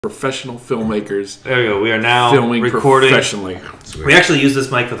professional filmmakers. There we go. We are now filming recording professionally. We actually used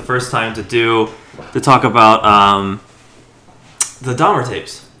this mic for the first time to talk about the Dahmer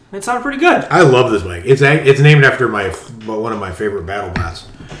tapes. It sounded pretty good. I love this mic. It's named after one of my favorite battle bots.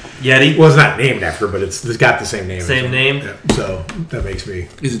 Yeti? Well, it's not named after, but it's got the same name. Same name? Yeah, so that makes me...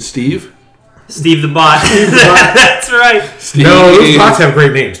 Is it Steve? Steve the Bot. That's right. Steve. No, those bots have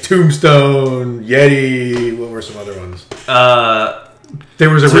great names. Tombstone, Yeti, what were some other ones? There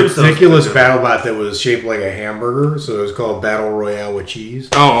was a ridiculous battle bot that was shaped like a hamburger, so it was called Battle Royale with Cheese.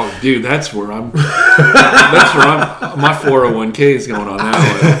 Oh, dude, that's where I'm. My 401k is going on that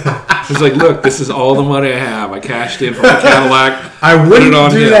one. It's like, look, this is all the money I have. I cashed in for my Cadillac. I wouldn't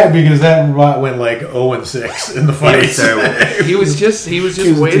do that because that bot went like 0-6 in the fight. He was just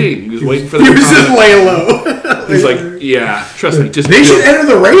waiting. He was waiting for the. He was just laying low. He's like, yeah, trust me. They should enter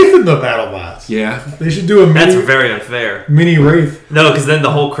the Wraith in the battle bots. Yeah, they should do a mini. That's very unfair. Mini Wraith. No, because then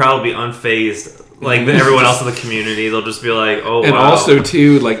the whole crowd will be unfazed. Like everyone else in the community, they'll just be like, "Oh, and wow." also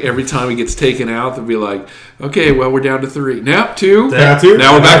too, like every time he gets taken out, they'll be like, "Okay, well, we're down to 3. Now 2. Now 2.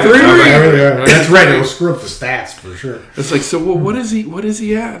 Now we're back to 3. That's right. It'll screw up the stats for sure. It's like, so well, what is he? What is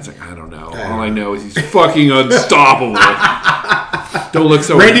he at? It's like, I don't know. All I know is he's fucking unstoppable. Don't look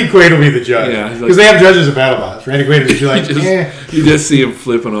so. Randy Quaid will be the judge. Yeah, because they have judges in battle bots. Randy Quaid is like, you just see him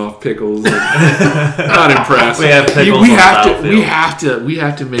flipping off pickles. Not impressed. We have pickles. We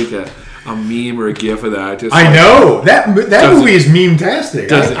have to make a meme or a gif of that. Just I know that movie is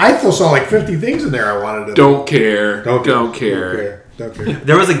meme-tastic. I saw like 50 things in there I wanted to. Don't care. Don't care.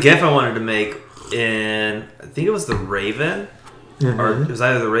 There was a gif I wanted to make in, I think it was the Raven, or it was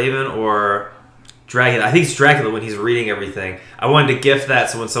either the Raven or Dracula. I think it's Dracula when he's reading everything. I wanted to gif that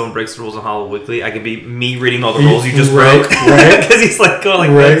so when someone breaks the rules on Hollow Weekly, I could be me reading all the rules you just broke. Right. Because he's like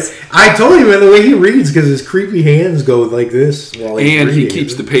going like this. I told you, man, the way he reads, because his creepy hands go like this. While and he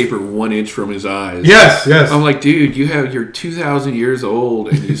keeps the paper 1 inch from his eyes. Yes, yes. I'm like, dude, you're 2,000 years old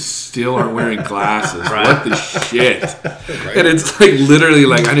and you still aren't wearing glasses. Right. What the shit? Right. And it's like literally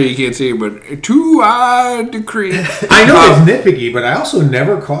like, I know you can't see it, but I decree. I know it's nitpicky, but I also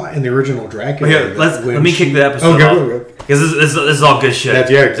never caught in the original Dracula. Okay, let me kick the episode off. Because this is all good shit.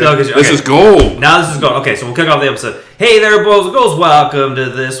 This is gold. Now this is gold. Okay, so we'll kick off the episode. Hey there, boys and girls. Welcome to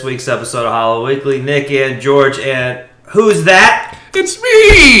this week's episode of Hollow Weekly. Nick and George, and who's that? It's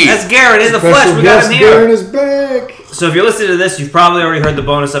me! That's Garin in the flesh. We got him here. Garin is back. So if you're listening to this, you've probably already heard the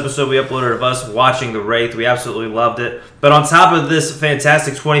bonus episode we uploaded of us watching The Wraith. We absolutely loved it. But on top of this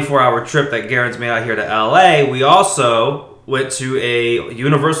fantastic 24-hour trip that Garin's made out here to LA, we also went to a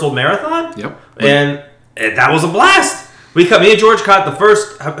Universal Marathon. Yep. And that was a blast. Me and George caught the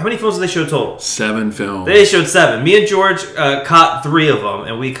first... How many films did they show total? 7 films. They showed 7. Me and George caught 3 of them,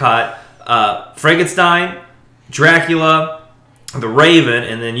 and we caught Frankenstein, Dracula, The Raven,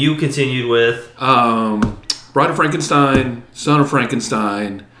 and then you continued with... Bride of Frankenstein, Son of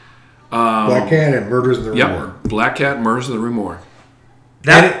Frankenstein... Black Cat and Murders in the Rue Morgue. Black Cat and Murders in the Rue Morgue.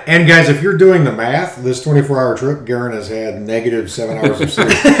 And guys, if you're doing the math, this 24-hour trip, Garin has had negative 7 hours of sleep.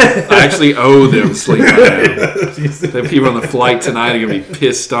 I actually owe them sleep. The people on the flight tonight are going to be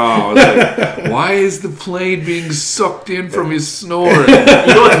pissed off. Like, why is the plane being sucked in from his snoring?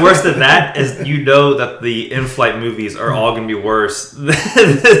 You know what's worse than that is you know that the in-flight movies are all going to be worse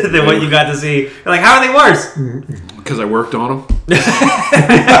than what you got to see. You're like, how are they worse? Because I worked on them.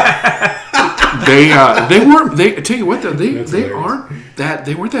 They weren't. I tell you what, though, they aren't that.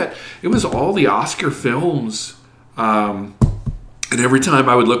 They weren't that. It was all the Oscar films, and every time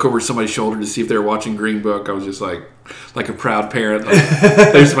I would look over somebody's shoulder to see if they were watching Green Book, I was just like a proud parent. Like,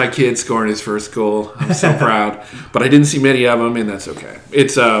 there's my kid scoring his first goal. I'm so proud. But I didn't see many of them, and that's okay.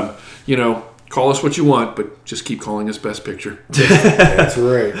 It's call us what you want, but just keep calling us Best Picture. That's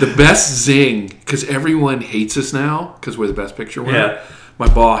right. The best zing, because everyone hates us now because we're the Best Picture winner. Yeah. My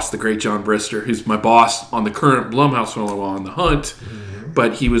boss, the great John Brister, who's my boss on the current Blumhouse film on The Hunt,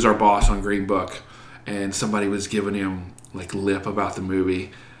 but he was our boss on Green Book, and somebody was giving him like lip about the movie.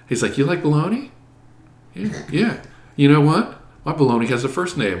 He's like, "You like bologna?" Yeah. You know what? My bologna has a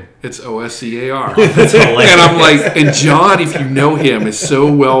first name. It's Oscar. And I'm like, and John, if you know him, is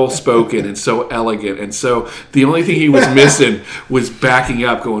so well spoken and so elegant, and so the only thing he was missing was backing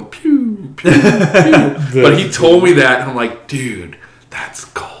up, going pew pew pew. But he told me that, and I'm like, dude. That's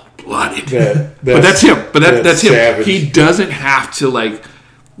cold-blooded. But that's him. But that's him. Savage. He doesn't have to,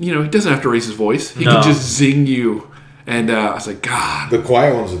 he doesn't have to raise his voice. He can just zing you. And I was like, God. The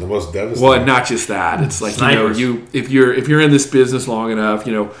quiet ones are the most devastating. Well, not just that. It's like, if you're in this business long enough,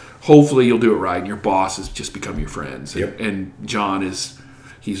 hopefully you'll do it right. And your boss has just become your friends. Yep. And John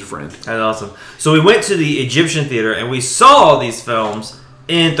he's a friend. That's awesome. So we went to the Egyptian theater, and we saw all these films.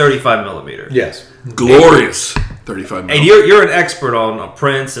 in 35 millimeter. Yes. Glorious 35 And you're an expert on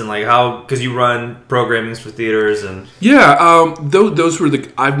prints and like how, because you run programmings for theaters and those were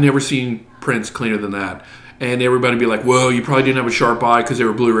I've never seen prints cleaner than that. And everybody be like, "Well, you probably didn't have a sharp eye because they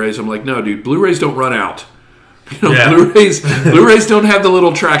were Blu-rays." I'm like, "No, dude, Blu-rays don't run out. Blu-rays don't have the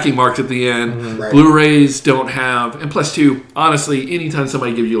little tracking marks at the end. Right. Blu-rays don't have, and plus two, honestly, anytime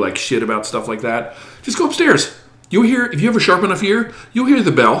somebody gives you like shit about stuff like that, just go upstairs. You'll hear, if you have a sharp enough ear, you'll hear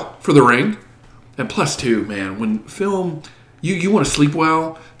the bell for the ring. And plus two, man, when film, you want to sleep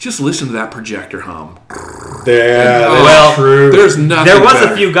well, just listen to that projector hum. Yeah, true. There's nothing. There was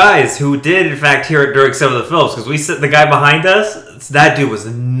better. A few guys who did, in fact, hear it during some of the films because we sit. The guy behind us, that dude was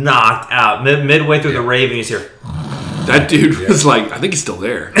knocked out midway through the rave, and he's here. That dude was like, I think he's still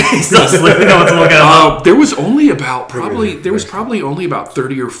there. He's still sleeping. No one's looking at him. There was only about probably only about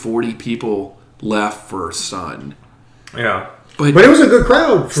 30 or 40 people left for Sun. Yeah. But it was a good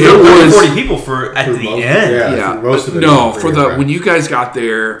crowd. Still 40 people at the end. Yeah. For most of it. No, when you guys got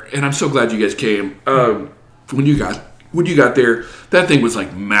there, and I'm so glad you guys came. When you got there, that thing was like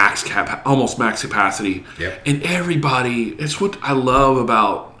almost max capacity. Yep. And everybody, it's what I love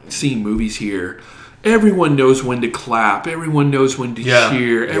about seeing movies here. Everyone knows when to clap. Everyone knows when to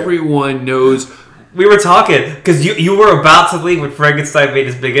cheer. Yep. Everyone knows. We were talking because you were about to leave when Frankenstein made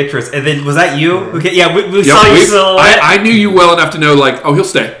his big entrance, and then was that you? Okay, yeah, we saw you silhouette. I knew you well enough to know, like, oh, he'll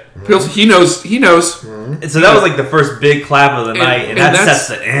stay. He knows. And so that was like the first big clap of the night, and that sets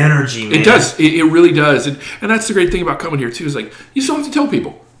the energy, man. It does. It really does. And that's the great thing about coming here, too, is like, you still have to tell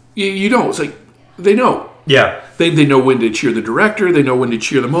people. You don't. It's like, they know. Yeah. They know when to cheer the director. They know when to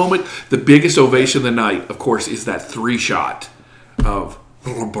cheer the moment. The biggest ovation of the night, of course, is that 3-shot of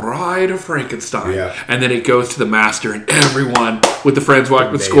The Bride of Frankenstein. Yeah. And then it goes to the master, and everyone with the Friends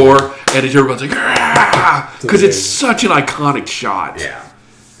Walk with score, and everyone's like, because it's such an iconic shot. Yeah.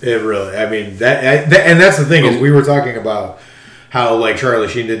 It really, I mean, that and that's the thing, is we were talking about how, like, Charlie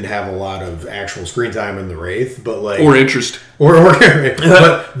Sheen didn't have a lot of actual screen time in The Wraith, but, like... Or interest.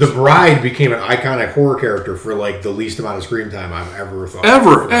 But The Bride became an iconic horror character for, like, the least amount of screen time I've ever thought.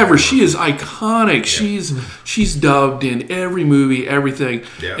 Ever. She is iconic. Yeah. She's dubbed in every movie, everything.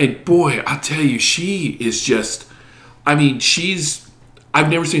 Yeah. And, boy, I'll tell you, she is just... I mean, I've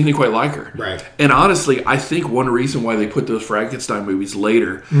never seen anything quite like her. Right. And honestly, I think one reason why they put those Frankenstein movies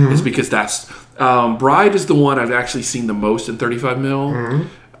later is because that's... Bride is the one I've actually seen the most in 35 mil,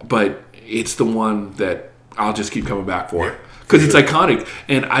 but it's the one that I'll just keep coming back for. Because it's iconic.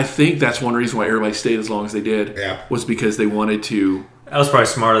 And I think that's one reason why everybody stayed as long as they did, was because they wanted to... That was probably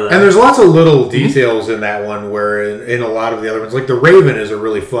smarter than. And there's lots of little details in that one where in a lot of the other ones, like The Raven is a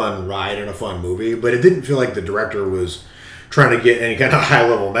really fun ride and a fun movie, but it didn't feel like the director was trying to get any kind of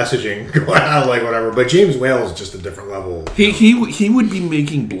high-level messaging going on, like whatever. But James Whale is just a different level. He would be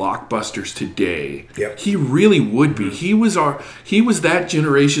making blockbusters today. Yep. He really would be. He was that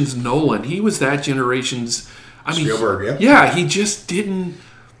generation's Nolan. He was that generation's... Spielberg, yep. Yeah, he just didn't...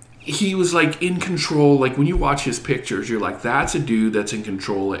 He was, like, in control. Like, when you watch his pictures, you're like, that's a dude that's in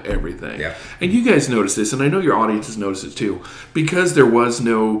control of everything. Yeah. And you guys notice this, and I know your audience has noticed it, too. Because there was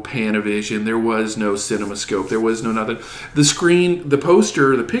no Panavision, there was no CinemaScope, there was no nothing. The screen, the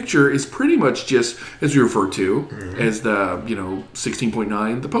poster, the picture is pretty much just, as we refer to, as the,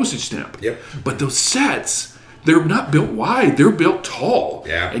 16.9, the postage stamp. Yep. But those sets... They're not built wide. They're built tall.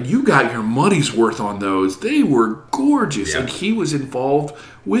 Yeah. And you got your money's worth on those. They were gorgeous. Yeah. And he was involved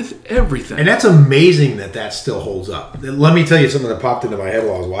with everything. And that's amazing that still holds up. Let me tell you something that popped into my head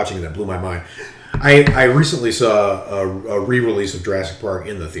while I was watching it that blew my mind. I recently saw a re-release of Jurassic Park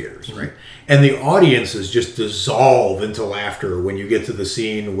in the theaters, right? And the audiences just dissolve into laughter when you get to the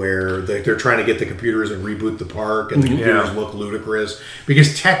scene where they're trying to get the computers and reboot the park, and the computers look ludicrous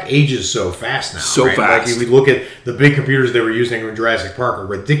because tech ages so fast now. So fast. Like, if we look at the big computers they were using in Jurassic Park are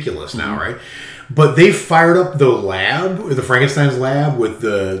ridiculous now, right? But they fired up the lab, the Frankenstein's lab, with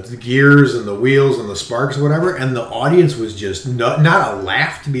the gears and the wheels and the sparks or whatever, and the audience was just not a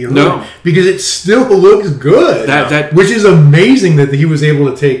laugh to be heard because it still looks good. Which is amazing that he was able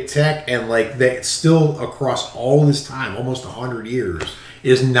to take tech and like that still across all this time, almost 100 years,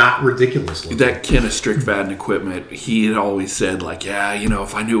 is not ridiculous looking. That Ken of Strickfaden equipment, he had always said, like,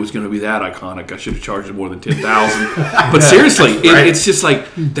 if I knew it was going to be that iconic, I should have charged him more than $10,000. But seriously, it's just like,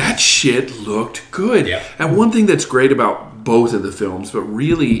 that shit looked good. Yeah. And one thing that's great about both of the films, but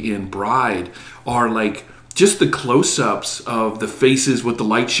really in Bride, are like, just the close-ups of the faces with the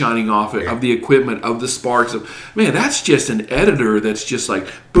light shining off it, of the equipment, of the sparks. Man, that's just an editor that's just like,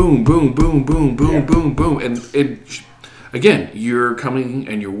 boom, boom, boom, boom, boom, boom, boom. And again, you're coming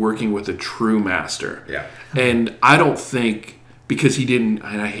and you're working with a true master. Yeah. And I don't think, because he didn't,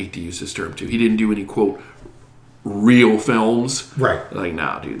 and I hate to use this term too, he didn't do any, quote, real films. Right. Like,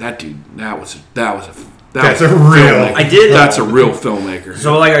 nah, dude, that's a real filmmaker. That's a real filmmaker.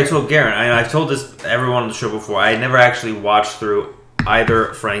 So, like I told Garin, I've told this to everyone on the show before, I never actually watched through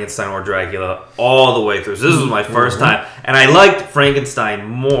either Frankenstein or Dracula all the way through. So this was my first time. And I liked Frankenstein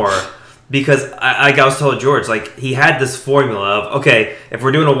more because, like I was telling George, like, he had this formula of, okay, if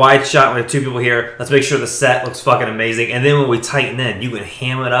we're doing a wide shot, we have 2 people here, let's make sure the set looks fucking amazing. And then when we tighten in, you can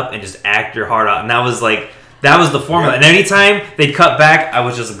ham it up and just act your heart out. And that was the formula. And anytime they'd cut back, I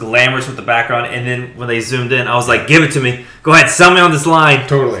was just glamorous with the background. And then when they zoomed in, I was like, give it to me. Go ahead, sell me on this line.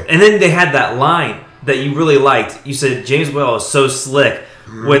 Totally. And then they had that line that you really liked. You said James Whale is so slick.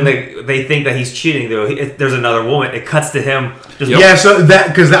 When they think that he's cheating, though, there's another woman. It cuts to him. Yeah, so that,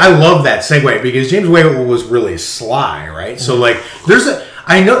 because I love that segue, because James Whale was really sly, right? So like, there's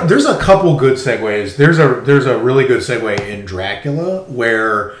a couple good segues. There's a really good segue in Dracula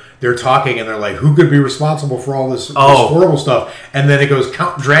where they're talking and they're like, who could be responsible for all this horrible stuff? And then it goes,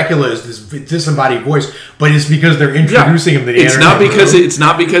 Count Dracula is this disembodied voice, but it's because they're introducing him to the It's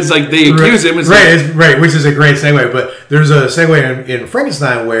not because like they accuse him. Right, which is a great segue. But there's a segue in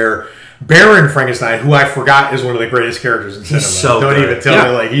Frankenstein where Baron Frankenstein, who I forgot is one of the greatest characters in cinema. Don't even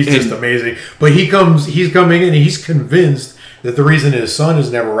tell me, like, he's just amazing. But he's coming in and he's convinced that the reason his son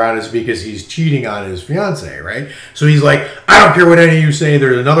is never around is because he's cheating on his fiance, right? So he's like, I don't care what any of you say,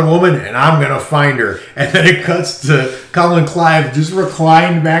 there's another woman, and I'm going to find her. And then it cuts to Colin Clive just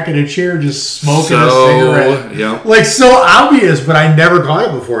reclined back in a chair, just smoking a cigarette. Yeah. Like, so obvious, but I never caught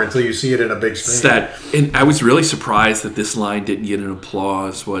it before until you see it in a big screen. And I was really surprised that this line didn't get an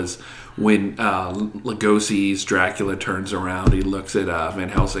applause was when Lugosi's Dracula turns around, he looks at Van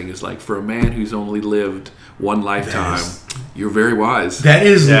Helsing, is like, for a man who's only lived one lifetime, you're very wise. That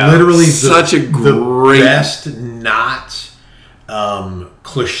is literally the best not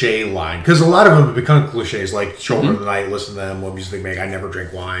cliche line, because a lot of them have become cliches, like Children of the Night, listen to them, what music they make, I never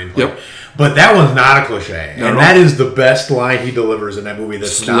drink wine. Yep. But that one's not a cliche, and that is the best line he delivers in that movie.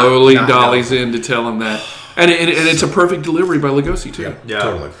 That's slowly dollies in to tell him that. And it's a perfect delivery by Lugosi too. Yeah,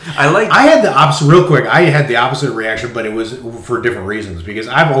 totally. I had the opposite. Real quick, I had the opposite reaction, but it was for different reasons. Because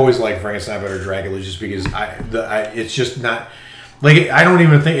I've always liked Frankenstein better than Dracula, just because it's just not like, I don't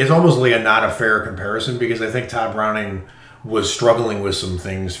even think it's almost like not a fair comparison, because I think Todd Browning was struggling with some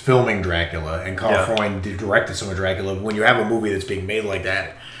things filming Dracula, and Carl Freund directed some of Dracula. When you have a movie that's being made like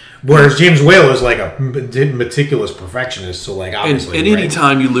that. Whereas James Whale is like a meticulous perfectionist, so like obviously. And any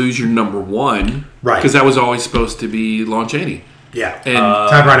time you lose your number one, right? Because that was always supposed to be Lon Chaney. Yeah, and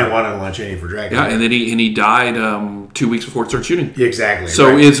Todd Browning wanted Lon Chaney for Dracula. Yeah, and then he died 2 weeks before it started shooting. Exactly.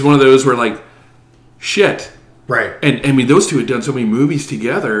 So it's one of those where like, shit. Right. And I mean, those two had done so many movies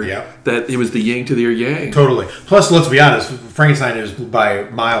together that it was the yin to their yang. Totally. Plus, let's be honest, Frankenstein is by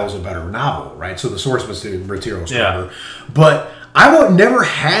miles a better novel, right? So the source material is stronger. Yeah. But I never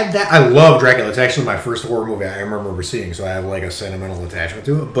had that. I love Dracula. It's actually my first horror movie I remember seeing, so I have like a sentimental attachment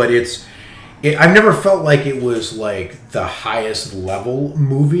to it. But I've never felt like it was like the highest level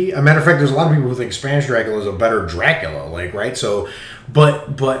movie. As a matter of fact, there's a lot of people who think Spanish Dracula is a better Dracula, like, right? So, but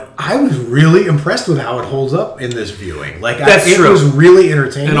I was really impressed with how it holds up in this viewing. Like, it was really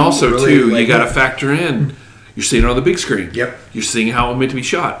entertaining. And also, really, too, you got to factor in, you're seeing it on the big screen. Yep. You're seeing how it meant to be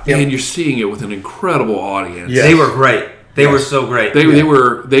shot. Yep. And you're seeing it with an incredible audience. Yes. They were great. They were so great.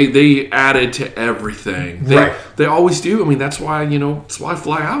 They added to everything. Right. They always do. I mean, that's why I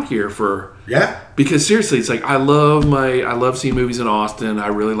fly out here for. Yeah. Because seriously, it's like I love seeing movies in Austin. I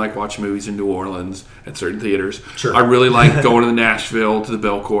really like watching movies in New Orleans at certain theaters. Sure. I really like going to the Nashville to the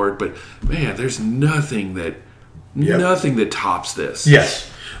Belcourt, but man, there's nothing that tops this. Yes.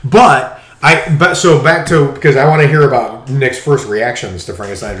 But so back to, because I want to hear about Nick's first reactions to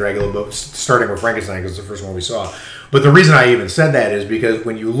Frankenstein and Dracula, but starting with Frankenstein because it's the first one we saw. But the reason I even said that is because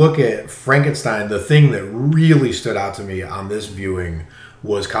when you look at Frankenstein, the thing that really stood out to me on this viewing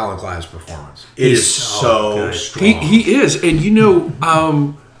was Colin Clive's performance. It is so strong. He is,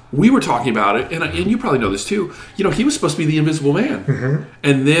 and we were talking about it, and you probably know this too. He was supposed to be the Invisible Man,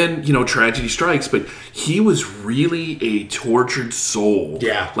 and then tragedy strikes. But he was really a tortured soul.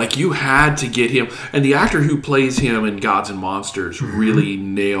 Yeah, like you had to get him, and the actor who plays him in Gods and Monsters really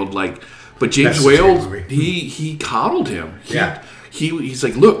nailed like. But James Whale, he coddled him. He's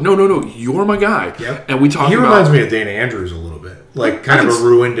like, look, no, you're my guy. Yep. And we talk. He reminds me of Dana Andrews a little bit, like kind of a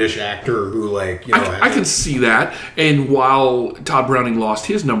ruined-ish actor who, like, I can see that. And while Todd Browning lost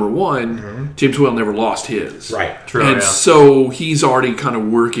his number one, James Whale never lost his. Right. True. And so he's already kind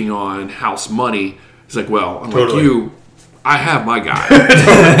of working on house money. He's like, well, unlike you, I have my guy.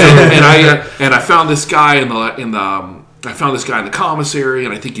 and I found this guy in I found this guy in the commissary,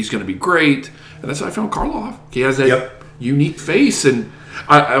 and I think he's going to be great. And that's how I found Karloff. He has that unique face, and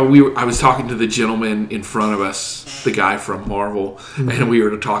I was talking to the gentleman in front of us, the guy from Marvel, and we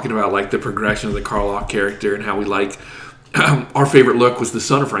were talking about like the progression of the Karloff character and how we like. Our favorite look was the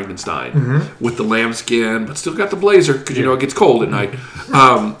Son of Frankenstein with the lambskin, but still got the blazer because you know it gets cold at night.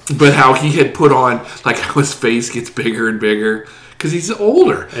 But how he had put on, like how his face gets bigger and bigger because he's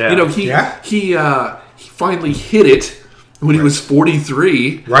older. Yeah. You know, he finally hit it when he was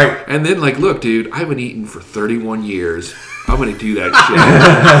 43. Right. And then like, look, dude, I haven't eaten for 31 years. I'm going to do that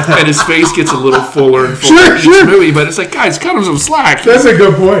shit. And his face gets a little fuller and fuller each movie, but it's like, guys, cut him some slack. That's a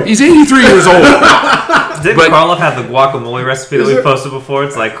good point. He's 83 years old. Didn't Karloff have the guacamole recipe that we posted before?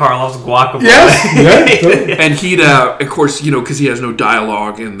 It's like Karloff's guacamole. Yes. Totally. And he'd, of course, you know, because he has no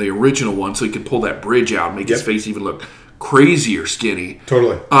dialogue in the original one, so he could pull that bridge out and make his face even look crazier skinny.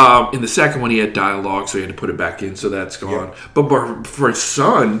 Totally. In the second one, he had dialogue, so he had to put it back in, so that's gone. But for his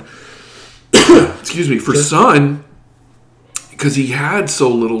son, son, because he had so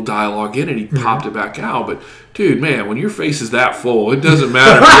little dialogue in it, he popped it back out. But, dude, man, when your face is that full, it doesn't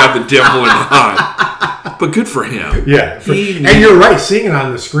matter if you have the dimple or not. But good for him. Yeah. And you're right, seeing it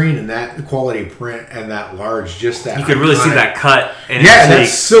on the screen in that quality print and that large, just that. You could really see that cut. And that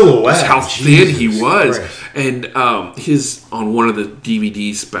silhouette. Just how thin he was. Christ. And his, on one of the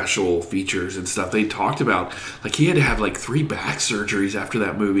DVD special features and stuff, they talked about, like, he had to have, like, 3 back surgeries after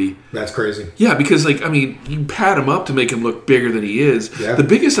that movie. That's crazy. Yeah, because, like, I mean, you pad him up to make him look bigger than he is. Yeah. The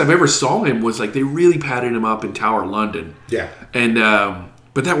biggest I've ever saw him was, like, they really padded him up in Tower London. Yeah. And,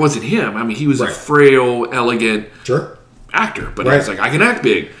 but that wasn't him. I mean, he was a frail, elegant actor. But it's like, I can act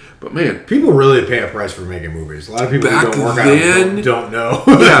big. But, man. People really pay a price for making movies. A lot of people who don't work out don't know.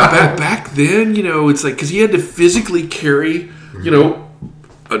 Yeah, back then, you know, it's like, because he had to physically carry, you know,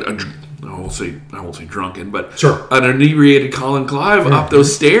 I won't say drunken, but an inebriated Colin Clive up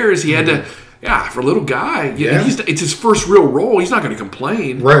those stairs. He had to, for a little guy. It's his first real role. He's not going to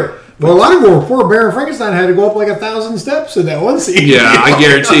complain. Right. Well, a lot of people poor Baron Frankenstein had to go up like 1,000 steps in that one scene. Yeah, I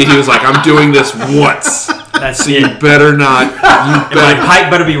guarantee he was like, I'm doing this once. That's so you better not. My pipe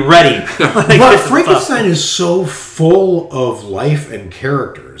better be ready. But Frankenstein is so full of life and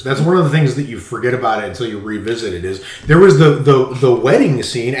characters. That's one of the things that you forget about it until you revisit it. Is there was the wedding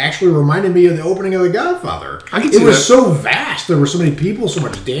scene actually reminded me of the opening of The Godfather. I can see it was so vast. There were so many people, so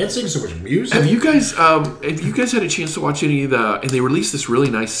much dancing, so much music. Have you guys had a chance to watch any of the? And they released this really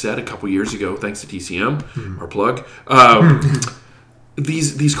nice set a couple years ago, thanks to TCM, our plug.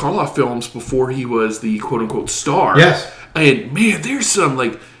 These Karloff films before he was the quote unquote star. Yes. And man, there's some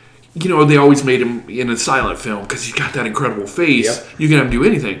like, you know, they always made him in a silent film because he's got that incredible face. Yep. You can have him do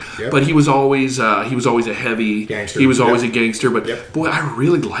anything. Yep. But he was always a heavy gangster. He was always a gangster. But boy, I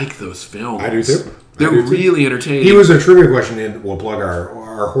really like those films. I do too. They're really entertaining. He was a trivia question in. We'll plug our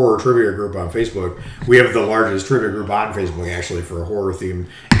horror trivia group on Facebook. We have the largest trivia group on Facebook actually for a horror theme.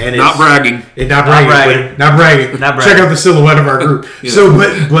 And not bragging. Not bragging. Check out the silhouette of our group. Yeah. So,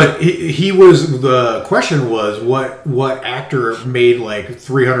 but he was. The question was what actor made like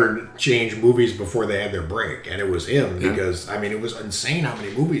 300 change movies before they had their break, and it was him because I mean it was insane how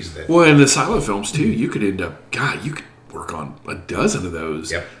many movies that. Well, in the silent films too, you could end up. God, you could work on a dozen of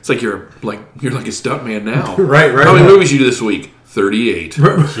those. Yep. It's like you're like a stuntman now. Right. How many movies you do this week? 38.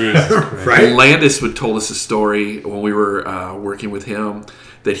 Jesus, right. Landis would told us a story when we were working with him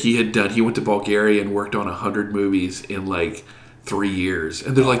that he had done. He went to Bulgaria and worked on 100 movies in like 3 years,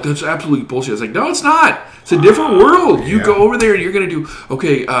 and they're like, "That's absolute bullshit." I was like, "No, it's not. It's a different world. You go over there and you're gonna do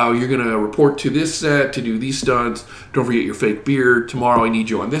you're gonna report to this set to do these stunts. Don't forget your fake beard. Tomorrow I need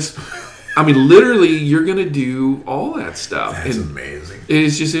you on this." I mean, literally, you're going to do all that stuff. That's amazing.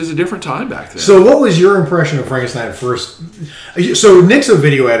 It was a different time back then. So what was your impression of Frankenstein first? So Nick's a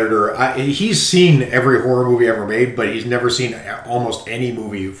video editor. He's seen every horror movie ever made, but he's never seen almost any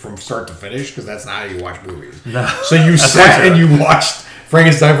movie from start to finish because that's not how you watch movies. No. So you sat and you watched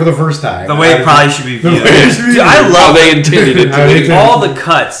Frankenstein for the first time. The way it probably should be viewed. I love how they intended it to be. All the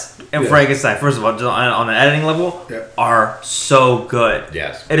cuts. And Frankenstein, first of all, on an editing level, are so good.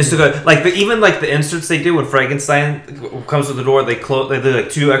 Yes, it is so good. Like even the inserts they do when Frankenstein comes to the door, they do like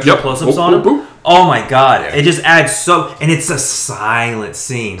 2 extra close-ups on him. Oh my god, it just adds so, and it's a silent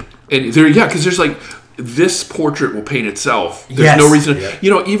scene. And because there's like this portrait will paint itself. There's no reason, you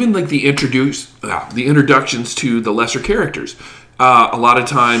know, even like the introductions to the lesser characters. A lot of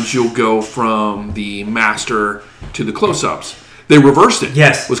times you'll go from the master to the close-ups. They reversed it.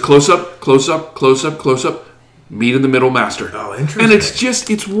 Yes. It was close up, close up, close up, close up, meet in the middle, master. Oh, interesting. And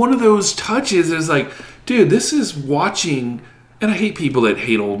it's one of those touches. It's like, dude, this is watching And I hate people that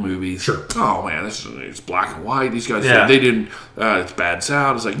hate old movies. Sure. Oh man, it's black and white. These guys said they didn't. It's bad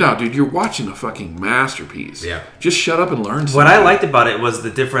sound. It's like, no, dude, you're watching a fucking masterpiece. Yeah. Just shut up and learn something. What I liked about it was the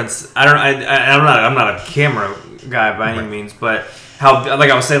difference. I'm not a camera guy by any means, but how,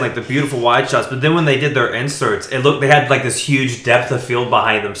 like I was saying, like the beautiful wide shots. But then when they did their inserts, they had like this huge depth of field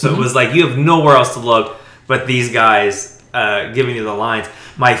behind them. So it was like you have nowhere else to look but these guys giving you the lines.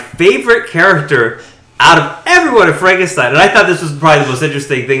 My favorite character out of everyone at Frankenstein, and I thought this was probably the most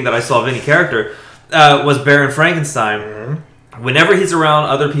interesting thing that I saw of any character, was Baron Frankenstein. Mm-hmm. Whenever he's around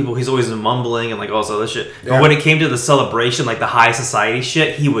other people, he's always mumbling and like all this other shit. Yeah. But when it came to the celebration, like the high society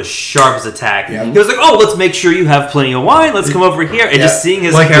shit, he was sharp as a tack. Yeah. He was like, "Oh, let's make sure you have plenty of wine. Let's come over here." And just seeing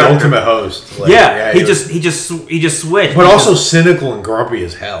his character, the ultimate host. Like, he just switched. But also cynical and grumpy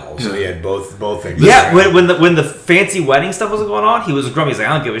as hell. So he had both things. Yeah, when the fancy wedding stuff was going on, he was grumpy. He's like,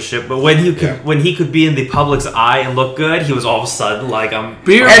 "I don't give a shit." But when he could be in the public's eye and look good, he was all of a sudden like, "I'm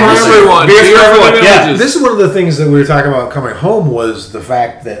beer for everyone." Beer for everyone. Yeah, this is one of the things that we were talking about coming home was the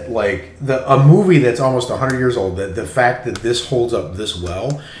fact that like a movie that's almost 100 years old, that the fact that this holds up this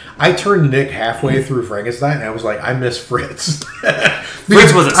well. I turned to Nick halfway through Frankenstein and I was like, I miss Fritz.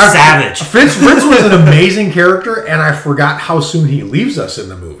 Fritz was a savage. Fritz was an amazing character, and I forgot how soon he leaves us in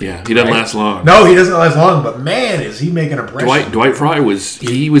the movie. Yeah, he doesn't last long. No, he doesn't last long, but man, is he making an impression. Dwight Fry was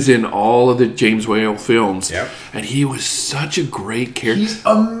in all of the James Whale films, yep. And he was such a great character. He's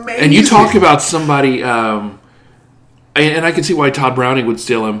amazing. And you talk about somebody... and I can see why Todd Browning would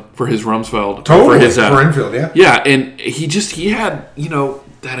steal him for his Rumsfeld. Totally, for his, Enfield, yeah. Yeah, and he had,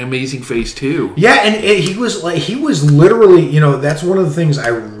 that amazing face too. Yeah, and he was literally, that's one of the things I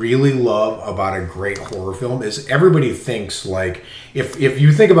really love about a great horror film is everybody thinks, like, if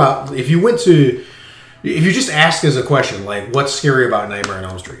you think about, if you just ask as a question, like, what's scary about Nightmare on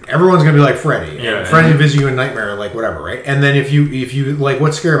Elm Street? Everyone's going to be like Freddy. Yeah, Freddy visits you in Nightmare, like, whatever, right? And then if you like,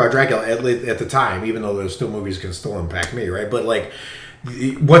 what's scary about Dracula at the time, even though there's still movies can still impact me, right? But, like,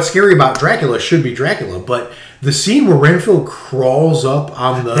 what's scary about Dracula should be Dracula. But the scene where Renfield crawls up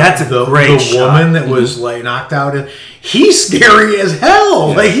on the woman that was, like, knocked out, and he's scary as hell.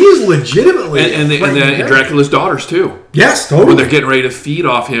 Yeah. Like, he's legitimately... And Dracula's daughters, too. Yes, totally. When they're getting ready to feed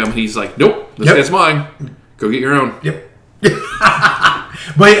off him, he's like, nope, that's mine. Go get your own. Yep.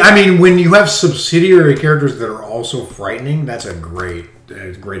 But, I mean, when you have subsidiary characters that are also frightening, that's a great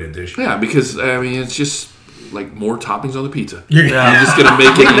addition. Yeah, because, I mean, it's just... like more toppings on the pizza. Yeah. You're just gonna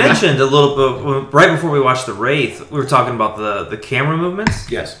make it. We mentioned a little bit right before we watched The Wraith. We were talking about the camera movements.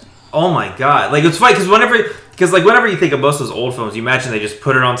 Yes. Oh my god! Like it's funny because whenever you think of most of those old films, you imagine they just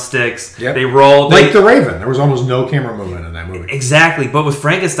put it on sticks. Yep. They roll. Like The Raven, there was almost no camera movement in that movie. Exactly, but with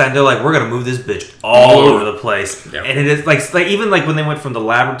Frankenstein, they're like, we're gonna move this bitch all over the place, yep. And it is like even like when they went from the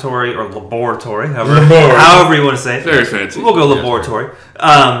laboratory or laboratory, however you want to say it. Very fancy. We'll go laboratory.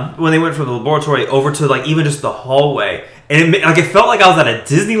 When they went from the laboratory over to like even just the hallway. And it felt like I was at a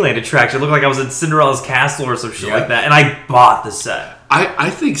Disneyland attraction. It looked like I was in Cinderella's castle or some shit like that. And I bought the set. I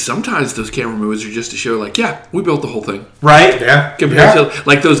think sometimes those camera movies are just to show, like, yeah, we built the whole thing. Right? Yeah. Compared to,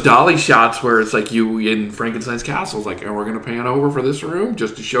 like, those dolly shots where it's like you in Frankenstein's castle. It's like, and we're going to pan over for this room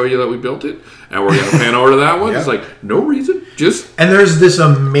just to show you that we built it. And we're going to pan over to that one. It's like, no reason. Just... And there's this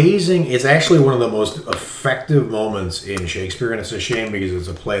amazing... It's actually one of the most effective moments in Shakespeare. And it's a shame because it's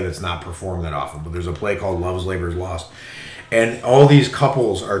a play that's not performed that often. But there's a play called Love's Labour's Lost. And all these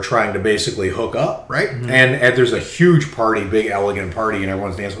couples are trying to basically hook up, right? Mm-hmm. And there's a huge party, big elegant party, and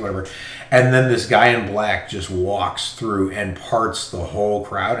everyone's dancing, whatever. And then this guy in black just walks through and parts the whole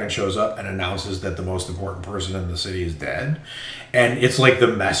crowd and shows up and announces that the most important person in the city is dead. And it's like the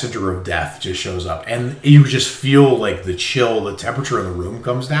messenger of death just shows up. And you just feel like the chill, the temperature in the room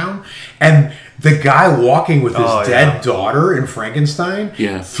comes down. And the guy walking with his dead daughter in Frankenstein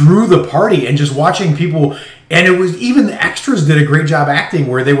through the party and just watching people... And it was even the extras did a great job acting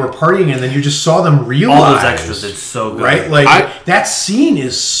where they were partying and then you just saw them realize. All those extras did so good. Right? Like, that scene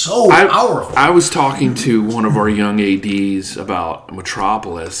is so powerful. I was talking to one of our young ADs about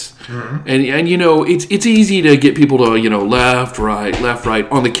Metropolis. Mm-hmm. And it's easy to get people to, left, right,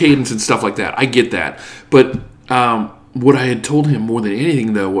 on the cadence and stuff like that. I get that. But what I had told him more than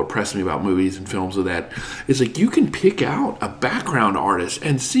anything, though, what pressed me about movies and films of that, is like you can pick out a background artist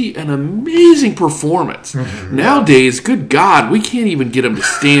and see an amazing performance. Mm-hmm. Nowadays, good God, we can't even get them to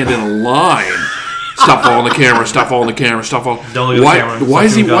stand in a line. Stop following the camera, stop following the camera, stop following. Don't look at the camera. Why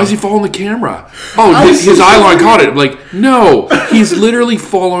is he following the camera? Oh, his eye line caught it. I'm like, no, he's literally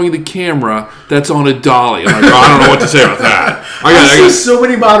following the camera that's on a dolly. I'm like, I don't know what to say about that. I see so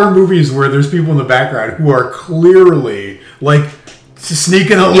many modern movies where there's people in the background who are clearly like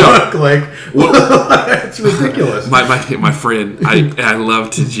sneaking a look like it's ridiculous. My friend, I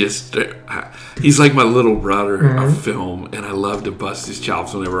love to just. He's like my little brother of film, and I love to bust his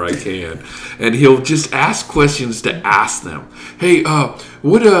chops whenever I can. And he'll just ask questions to ask them. Hey,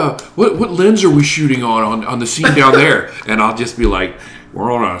 what lens are we shooting on the scene down there? And I'll just be like,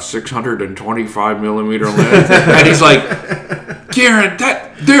 we're on a 625 millimeter lens. And he's like, Garin,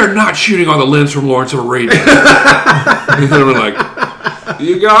 they're not shooting on the lens from Lawrence of Arabia. And then we're like,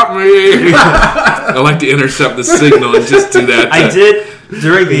 you got me. I like to intercept the signal and just do that. I did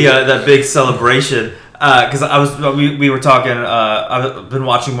during the that big celebration because we were talking. I've been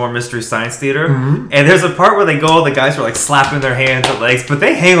watching more Mystery Science Theater, and there's a part where they go. The guys were like slapping their hands and legs, but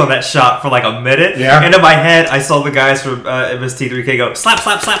they hang on that shot for like a minute. Yeah. And in my head, I saw the guys from MST3K go slap,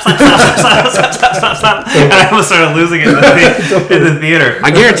 slap, slap, slap, slap, slap, slap, slap, slap, slap, slap, and I almost started losing it in the theater.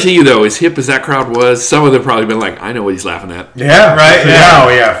 I guarantee you, though, as hip as that crowd was, some of them probably been like, "I know what he's laughing at." Yeah. Right. Yeah. Oh,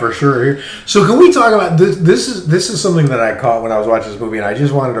 yeah, for sure. So can we talk about this? This is something that I caught when I was watching this movie, and I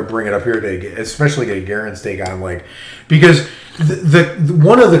just wanted to bring it up here to especially get Garin's take on, like, because the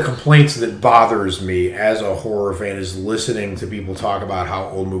one of the complaints that bothers me as a horror fan is listening to people talk about how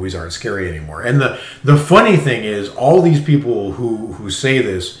old movies aren't scary anymore. And the funny thing is, all these people who say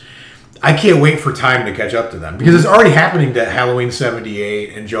this, I can't wait for time to catch up to them, because it's already happening to Halloween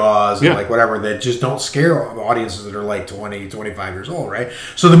 78 and Jaws and like whatever, that just don't scare audiences that are like 20, 25 years old, right?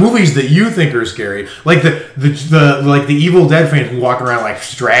 So the movies that you think are scary, like the Evil Dead fans who walk around like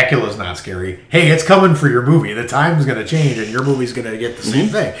Dracula's not scary. Hey, it's coming for your movie. The time's going to change and your movie's going to get the same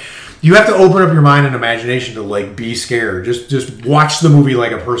thing. You have to open up your mind and imagination to like be scared. Just watch the movie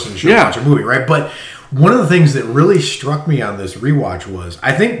like a person should watch a movie, right? But one of the things that really struck me on this rewatch was,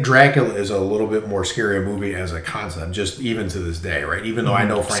 I think Dracula is a little bit more scary a movie as a concept, just even to this day, right? Even though I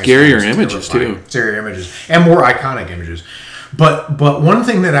know scarier images too, scarier images and more iconic images. But one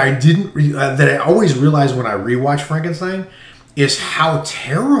thing that I didn't that I always realized when I rewatch Frankenstein is how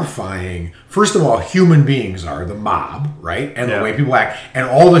terrifying, first of all, human beings are, the mob, right? And the way people act. And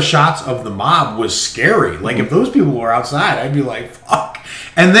all the shots of the mob was scary. Like, if those people were outside, I'd be like, fuck.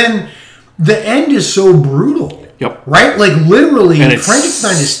 And then the end is so brutal. Yep. Right? Like, literally,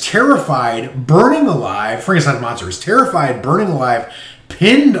 Frankenstein is terrified, burning alive. Frankenstein's monster is terrified, burning alive,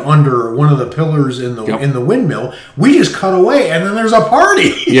 pinned under one of the pillars in the windmill. We just cut away, and then there's a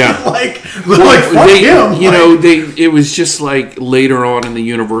party. Yeah. fuck him. You know, it was just like later on in the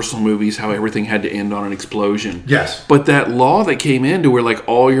Universal movies how everything had to end on an explosion. Yes. But that law that came in to where like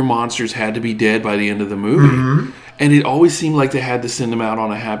all your monsters had to be dead by the end of the movie. And it always seemed like they had to send them out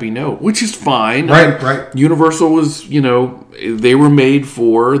on a happy note, which is fine. Right. Universal was, they were made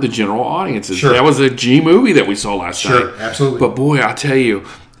for the general audiences. Sure. That was a G movie that we saw last night. Sure, absolutely. But boy, I'll tell you,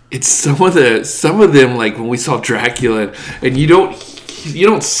 it's some of them, like when we saw Dracula, and you don't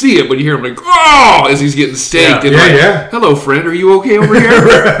see it, but you hear him like, oh, as he's getting staked. Hello, friend, are you okay over here?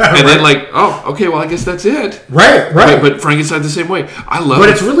 And then like, oh, okay, well, I guess that's it. Right. But Frankenstein's the same way. I love it. But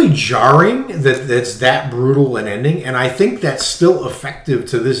it. it's really jarring that it's that brutal an ending, and I think that's still effective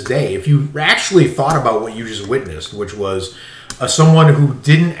to this day. If you actually thought about what you just witnessed, which was someone who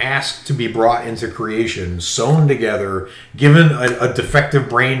didn't ask to be brought into creation, sewn together, given a defective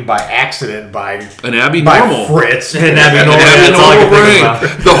brain by accident by an abnormal Fritz, an abnormal brain.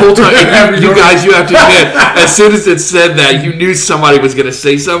 The whole time, you guys, you have to admit, as soon as it said that, you knew somebody was going to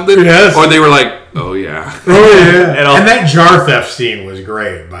say something, or they were like, "Oh yeah, and that jar theft scene was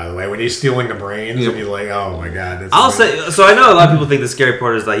great, by the way, when he's stealing the brains, and you're like, oh my god." I'll say, so I know a lot of people think the scary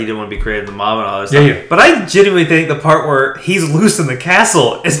part is that he didn't want to be created in the mob and all that stuff. But I genuinely think the part where he's loose in the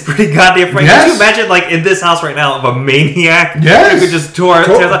castle is pretty goddamn frightening. Can you imagine, like, in this house right now, of a maniac who could just tear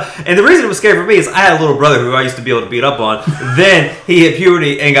us? And the reason it was scary for me is I had a little brother who I used to be able to beat up on. Then he hit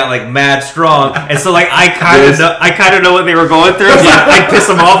puberty and got like mad strong, and so like I kind of know what they were going through. So I'd piss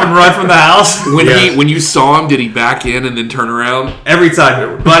him off and run from the house. When you saw him, did he back in and then turn around? Every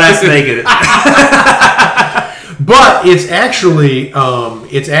time, butt ass naked. But it's actually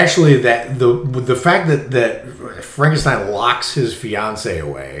that the fact that Frankenstein locks his fiancée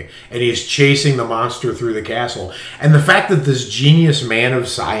away and he's chasing the monster through the castle, and the fact that this genius man of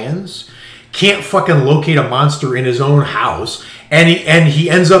science can't fucking locate a monster in his own house, and he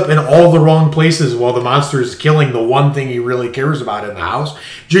ends up in all the wrong places while the monster is killing the one thing he really cares about in the house,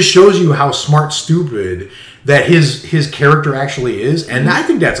 just shows you how stupid that his character actually is, and I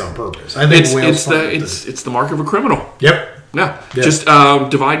think that's on purpose. I think it's the mark of a criminal. Yep. Yeah. Just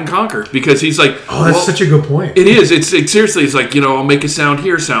divide and conquer, because he's like, oh, that's such a good point. It is. It's seriously. It's like, I'll make a sound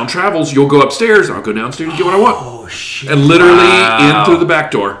here. Sound travels. You'll go upstairs. I'll go downstairs and get what I want. Oh shit. And literally in through the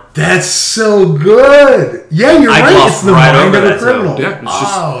back door. That's so good. Yeah, you're right. It's the mind of a criminal. Yeah, it's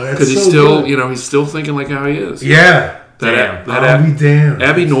that's because he's so still, good. He's still thinking like how he is. Yeah. I'll be damned.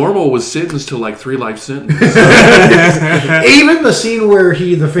 Abby Normal was sentenced to like 3 life sentences. Even the scene where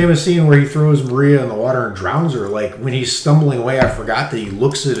the famous scene where he throws Maria in the water and drowns her, like when he's stumbling away, I forgot that he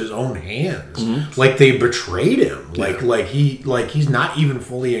looks at his own hands, like they betrayed him, like he's not even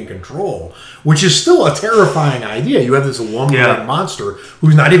fully in control, which is still a terrifying idea. You have this lumberjack monster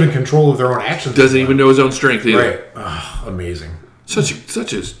who's not even in control of their own actions, doesn't even know his own strength either. Right? Amazing.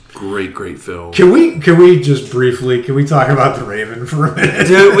 Such a great film. Can we just briefly talk about The Raven for a minute?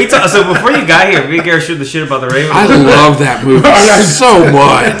 Dude, so before you got here, me and Gary shoot the shit about The Raven. I love that movie so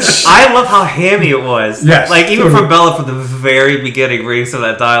much. I love how hammy it was. Yes, like even for Bella from the very beginning reading some of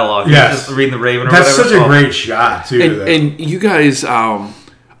that dialogue. Yes, just reading The Raven or That's whatever. That's such a great shot too. And you guys, I'm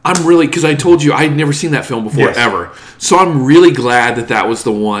really, because I told you I'd never seen that film before ever, so I'm really glad that was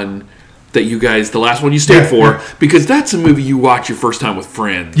the one that you guys, the last one you stayed for, because that's a movie you watch your first time with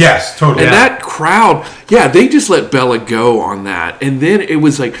friends. Yes, totally. And that crowd, they just let Bella go on that. And then it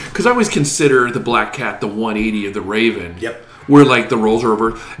was like, because I always consider the Black Cat the 180 of the Raven. Yep. Where like the roles are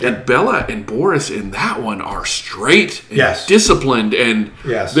over. And Bella and Boris in that one are straight and disciplined. And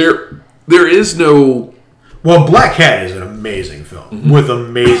there is no... Well, Black Cat is an amazing film with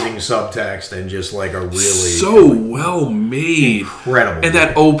amazing subtext and just like a really... So well made. Incredible. And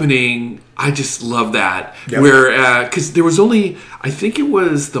that opening, I just love that. Yep. Where, because there was only, I think it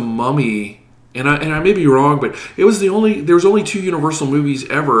was The Mummy, and I may be wrong, but there was only 2 Universal movies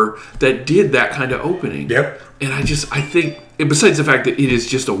ever that did that kind of opening. Yep. And I think, and besides the fact that it is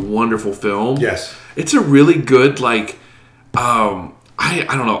just a wonderful film. Yes. It's a really good, like,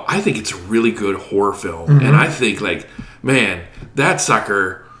 I don't know. I think it's a really good horror film. And I think, like, man, that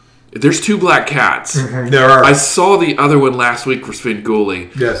sucker... There's 2 black cats. There are. I saw the other one last week for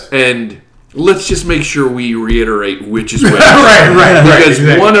Svengoolie. Yes. And let's just make sure we reiterate which is which. right. Because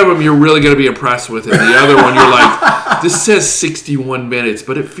one of them you're really going to be impressed with, and the other one you're like, this says 61 minutes,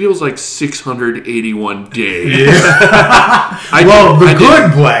 but it feels like 681 days. Yeah. The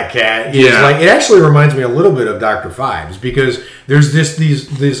good Black Cat is like, it actually reminds me a little bit of Dr. Phibes, because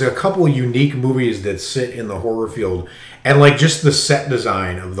there's a couple unique movies that sit in the horror field. And like just the set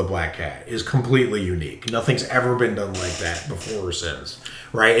design of the Black Cat is completely unique. Nothing's ever been done like that before or since.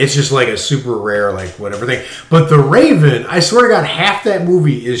 Right? It's just like a super rare, like whatever thing. But The Raven, I swear to God, half that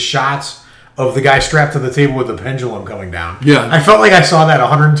movie is shots of the guy strapped to the table with the pendulum coming down. Yeah. I felt like I saw that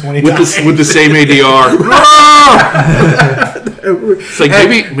 120 times. With the same ADR. It's like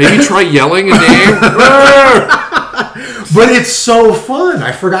maybe try yelling a name. But it's so fun.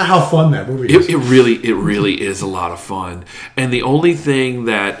 I forgot how fun that movie is. It really is a lot of fun. And the only thing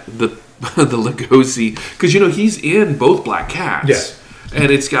that the Lugosi, because he's in both Black Cats. Yes. And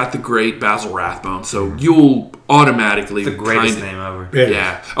it's got the great Basil Rathbone, so you'll automatically... The greatest name ever.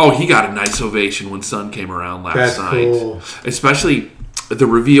 Yeah. Oh, he got a nice ovation when Sun came around last night. Cool. Especially... The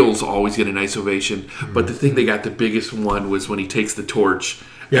reveals always get a nice ovation, but the thing they got the biggest one was when he takes the torch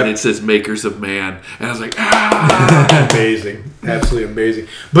and it says "Makers of Man," and I was like, amazing, absolutely amazing.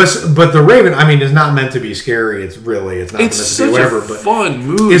 But The Raven, I mean, is not meant to be scary. It's not meant to be whatever. But fun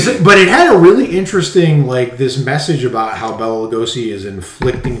movie. But it had a really interesting this message about how Bela Lugosi is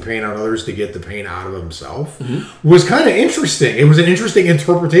inflicting pain on others to get the pain out of himself. Was kind of interesting. It was an interesting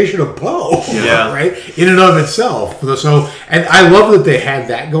interpretation of Poe, right, in and of itself. So, and I love that they had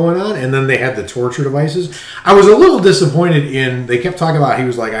that going on, and then they had the torture devices. I was a little disappointed they kept talking about, he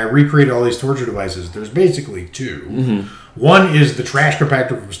was like, I recreated all these torture devices. There's basically 2. One is the trash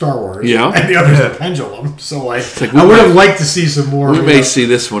compactor from Star Wars, and the other is the pendulum. So I would have liked to see some more. We may see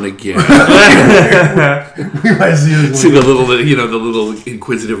this one again. We might see this one. The little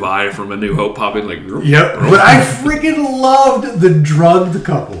inquisitive eye from A New Hope popping like. Yep, but I freaking loved the drugged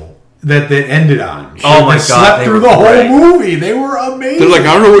couple that ended on. Oh my God! Slept through the whole movie. They were amazing. They're like,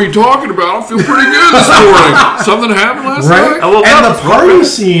 I don't know what you're talking about. I feel pretty good this morning. Something happened last night. And the party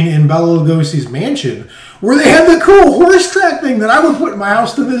scene in Bela Lugosi's mansion, where they had the cool horse track thing that I would put in my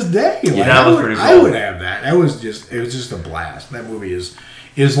house to this day. That was pretty cool. I would have that. It was just a blast. That movie is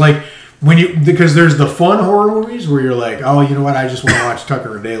like because there's the fun horror movies where you're like, oh, you know what, I just want to watch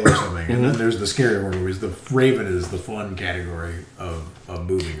Tucker and Dale or something, and then there's the scary horror movies. The Raven is the fun category of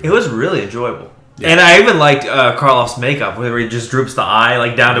movie. It was really enjoyable. Yeah. And I even liked Karloff's makeup, where he just droops the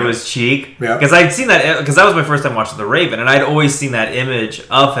eye down to his cheek. Because I'd seen that, because that was my first time watching The Raven, and I'd always seen that image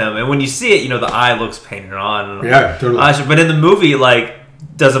of him. And when you see it, the eye looks painted on. Yeah, totally. But in the movie,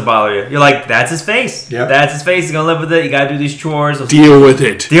 doesn't bother you. You're like, that's his face. Yep. That's his face. He's gonna live with it. You gotta do these chores. Deal with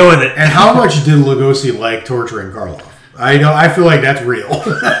it. Deal with it. And how much did Lugosi like torturing Karloff? I feel like that's real.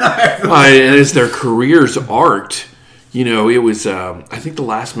 And as their careers arced, it was, I think the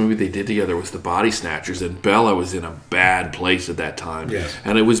last movie they did together was The Body Snatchers, and Bela was in a bad place at that time. Yes.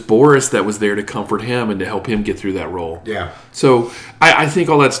 And it was Boris that was there to comfort him and to help him get through that role. Yeah. So I think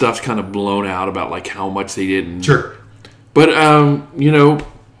all that stuff's kind of blown out about like how much they didn't. Sure. But,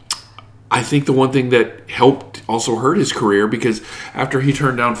 I think the one thing that helped also hurt his career, because after he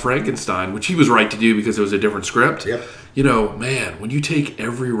turned down Frankenstein, which he was right to do because it was a different script, Yep. Man, when you take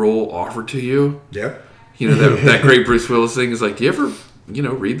every role offered to you, Yep. That great Bruce Willis thing is like, do you ever,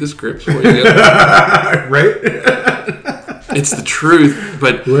 read the scripts? Right? It's the truth.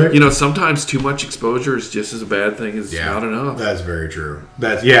 But, Right. sometimes too much exposure is just as a bad thing as not enough. That's very true.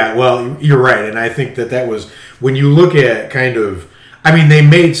 Well, you're right. And I think that was, when you look at kind of, they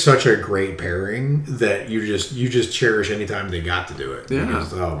made such a great pairing that you just cherish any time they got to do it. Yeah.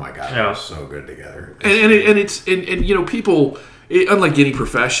 Because, oh my God, it was so good together. And people, unlike any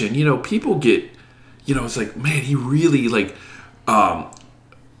profession, people get, it's like, man, he really like,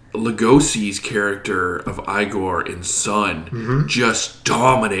 Lugosi's character of Igor in Son just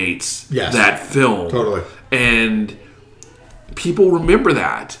dominates that film. Totally. And people remember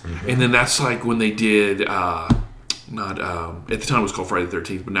that. And then that's like when they did, at the time it was called Friday the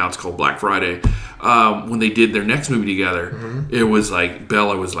 13th, but now it's called Black Friday. When they did their next movie together, it was like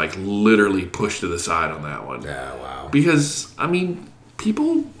Bela was like literally pushed to the side on that one. Yeah, wow. Because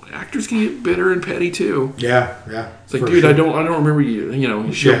actors can get bitter and petty too. Yeah. It's like, dude, sure. I don't remember you.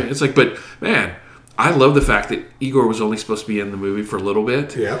 You showed me. It's like, but man, I love the fact that Igor was only supposed to be in the movie for a little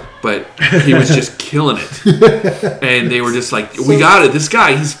bit. Yeah. But he was just killing it. And they were just like, we got it. This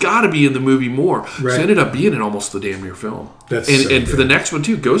guy, he's got to be in the movie more. Right. So he ended up being in almost the damn near film. And for the next one,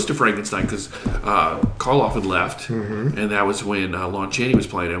 too, Ghost of Frankenstein, because Karloff had left. And that was when Lon Chaney was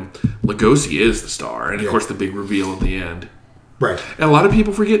playing him. Lugosi is the star. And, of course, the big reveal at the end. Right. And a lot of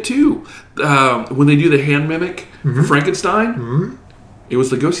people forget, too, when they do the hand mimic for Frankenstein, it was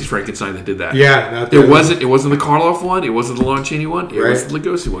Lugosi's Frankenstein that did that. Yeah. It wasn't the Karloff one. It wasn't the Lon Chaney one. It was the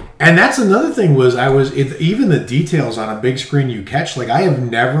Lugosi one. And that's another thing even the details on a big screen you catch. Like,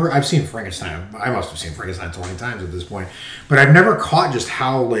 I've seen Frankenstein. I must have seen Frankenstein 20 times at this point. But I've never caught just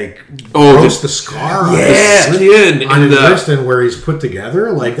how, just the scar on his wrist and where he's put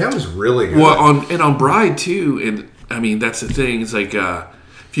together. Like, that was really good. Well, on Bride, too, and that's the thing. It's like,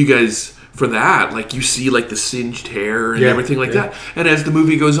 if you guys... For that, like, you see, like, the singed hair and everything like that. And as the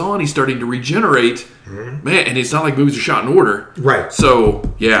movie goes on, he's starting to regenerate. Man, and it's not like movies are shot in order. Right. So,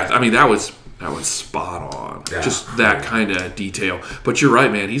 that was spot on. Yeah. Just that kind of detail. But you're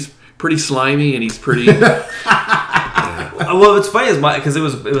right, man. He's pretty slimy and he's pretty... Well, what's funny is because it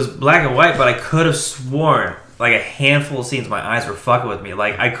was black and white, but I could have sworn... Like, a handful of scenes, my eyes were fucking with me.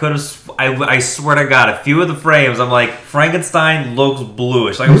 Like, I could have... I swear to God, a few of the frames, I'm like, Frankenstein looks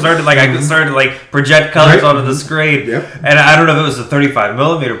bluish. Like, I started to project colors onto the screen. Yep. And I don't know if it was a 35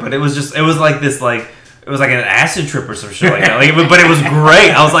 millimeter, but it was like this, like... It was like an acid trip or some shit like that. But it was great.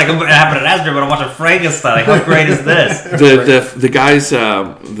 I was like, I'm having an acid trip, but I'm watching Frankenstein. Like, how great is this?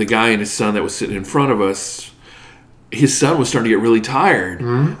 The guy and his son that was sitting in front of us, his son was starting to get really tired.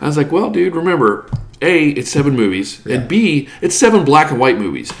 I was like, well, dude, remember... A, it's 7 movies, and B, it's 7 black and white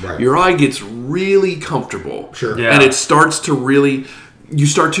movies. Right. Your eye gets really comfortable. Sure. Yeah. And it starts to really... You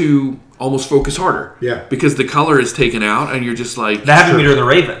start to almost focus harder. Yeah. Because the color is taken out, and you're just like... That happened to me during The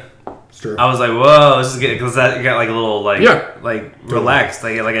Raven. It's true. I was like, whoa, this is good. Because you got like a little, relaxed.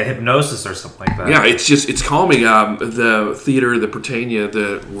 Like a hypnosis or something like that. Yeah, it's calming. The theater, the Prytania,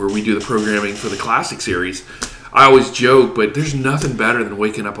 where we do the programming for the classic series... I always joke, but there's nothing better than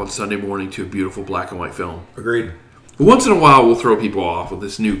waking up on Sunday morning to a beautiful black and white film. Agreed. Once in a while, we'll throw people off with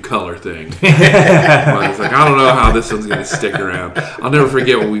this new color thing. It's like, I don't know how this one's going to stick around. I'll never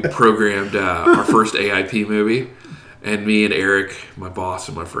forget when we programmed our first AIP movie, and me and Eric, my boss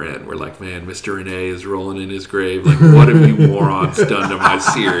and my friend, were like, man, Mr. Renee is rolling in his grave. Like, what have you morons done to my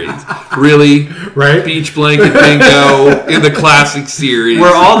series? Really? Right? Beach Blanket Bingo in the classic series.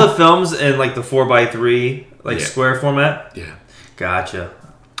 Were all the films in like the 4x3 square format? Yeah. Gotcha.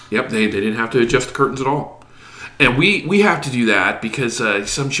 Yep, they didn't have to adjust the curtains at all. And we have to do that because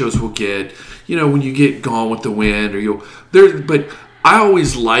some shows will get, when you get Gone with the Wind but I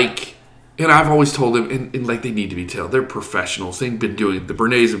always like, and I've always told them, and like they need to be told, they're professionals. They've been doing, the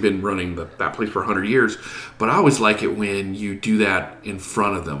Bernays have been running that place for 100 years, but I always like it when you do that in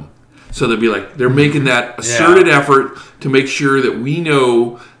front of them. So they'll be like, they're making that asserted effort to make sure that we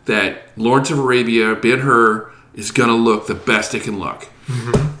know that Lawrence of Arabia, Ben-Hur, is going to look the best it can look.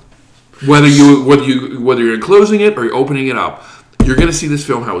 Mm-hmm. Whether you're enclosing it or you're opening it up, you're going to see this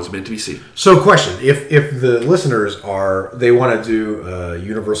film how it's meant to be seen. So, question: If the listeners they want to do a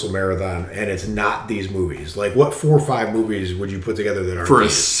Universal marathon and it's not these movies, like what 4 or 5 movies would you put together that are for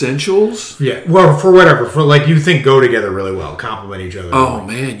essentials? Yeah, well, for whatever, for like you think go together really well, complement each other. Oh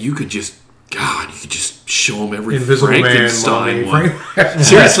man, you could just show them every Invisible Frankenstein Man, one.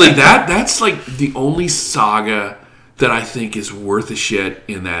 Seriously, that's like the only saga that I think is worth a shit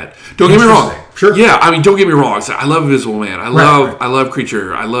in that. Don't get me wrong. Sure. Yeah, I mean, don't get me wrong. I love Invisible Man. I love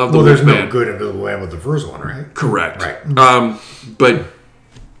Creature. I love the Well, there's Wolfman. no good Invisible Man with the first one, right? Correct. Right. But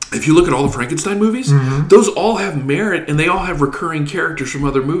if you look at all the Frankenstein movies, those all have merit and they all have recurring characters from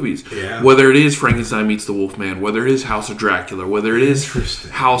other movies. Yeah. Whether it is Frankenstein meets the Wolfman, whether it is House of Dracula, whether it is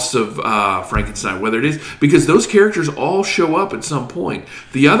House of Frankenstein, whether it is... Because those characters all show up at some point.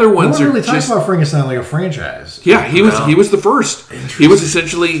 The other ones no one really are just... talks about Frankenstein like a franchise. Yeah, he was the first. He was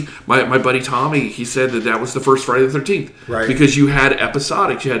essentially... My buddy Tommy, he said that was the first Friday the 13th. Right. Because you had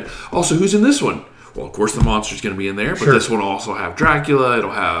episodics. You had... Also, who's in this one? Well, of course, the monster's going to be in there, but this one will also have Dracula.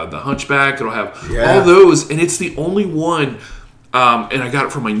 It'll have the Hunchback. It'll have all those, and it's the only one. And I got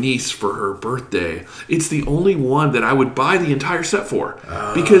it from my niece for her birthday. It's the only one that I would buy the entire set for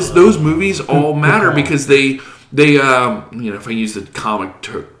because those movies all matter because they if I use the comic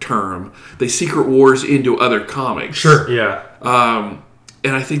term, they secret wars into other comics. Sure. Yeah.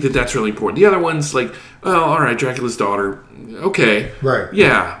 And I think that's really important. The other ones, like, oh, all right, Dracula's daughter. Okay. Right.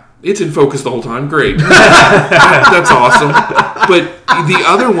 Yeah. It's in focus the whole time. Great. That's awesome. But the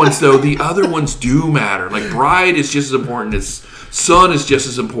other ones, though, do matter. Like, Bride is just as important as Son is just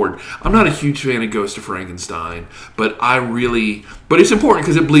as important. I'm not a huge fan of Ghost of Frankenstein, but it's important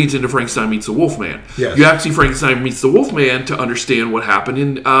because it bleeds into Frankenstein meets the Wolfman. Yes. You have to see Frankenstein meets the Wolfman to understand what happened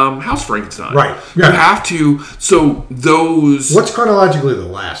in House Frankenstein. Right. Yeah. You have to. So those. What's chronologically the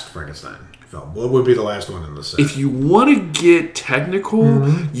last Frankenstein film? What would be the last one in the set? If you want to get technical,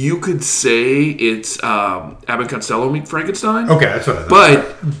 you could say it's Abbott and Costello meet Frankenstein. Okay, that's what I thought.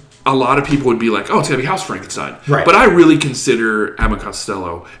 But a lot of people would be like, oh, it's going to be House Frankenstein. Right. But I really consider Abbott and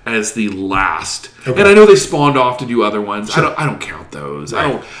Costello as the last. Okay. And I know they spawned off to do other ones. Sure. I don't count those.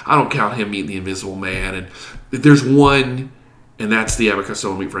 Right. I don't count him meeting the Invisible Man. And there's one... And that's the Abbott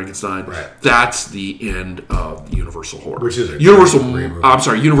Costello meet Frankenstein. Right. That's the end of Universal Horror. Which is a Universal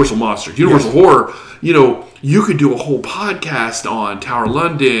Monsters. Universal Horror. You could do a whole podcast on Tower of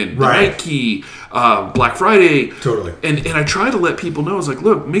London, The Night Key, Black Friday. Totally. And I try to let people know, it's like,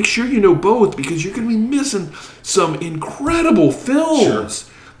 look, make sure you know both because you're going to be missing some incredible films.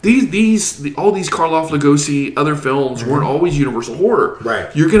 Sure. All these Karloff, Lugosi, other films weren't always Universal Horror.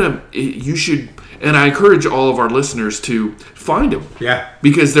 Right. You should, and I encourage all of our listeners to find them. Yeah.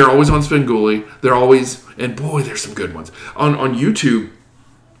 Because they're always on Svengoolie. They're always, and boy, there's some good ones. On YouTube,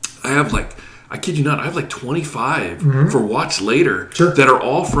 I have I kid you not, I have 25 for Watch Later that are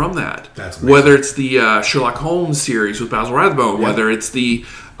all from that. That's amazing. Whether it's the Sherlock Holmes series with Basil Rathbone, whether it's the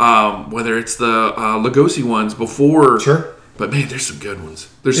Lugosi ones before. Sure. But man, there's some good ones.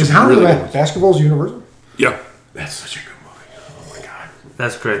 There's Is some really good ones. Basketball's Universal? Yeah. That's such a good movie. Oh my god.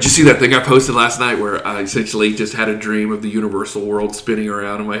 That's great. Did you see that thing I posted last night where I essentially just had a dream of the Universal world spinning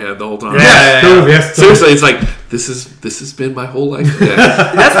around in my head the whole time? Yes. Seriously, it's like this has been my whole life.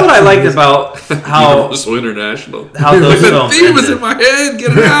 That's what I liked about how Universal International. How those the films theme was ended. in my head.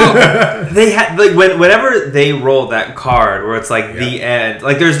 Get it out. They had whenever they rolled that card where it's the end.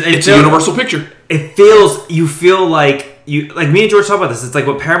 It's a Universal picture. It feels you feel like. Me and George talk about this. It's like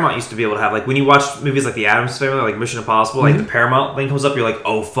what Paramount used to be able to have. Like when you watch movies like The Addams Family, like Mission Impossible, like the Paramount thing comes up, you're like,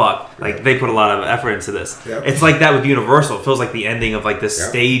 oh fuck, like they put a lot of effort into this. Yep. It's like that with Universal. It feels like the ending of this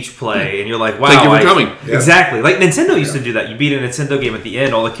stage play, and you're like, wow, thank you for coming. Exactly. Like Nintendo used to do that. You beat a Nintendo game at the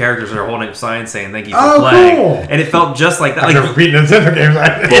end, all the characters are holding up signs saying thank you for playing, cool. and it felt just like that. I've never beaten Nintendo games.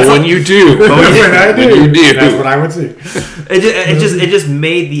 But when you do, that's what I would see. It just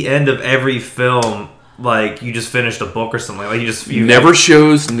made the end of every film. Like you just finished a book or something. Like you never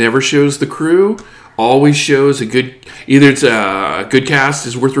shows the crew. Always shows either it's a good cast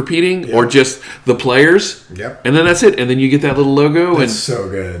is worth repeating or just the players. Yep. And then that's it. And then you get that little logo. That's so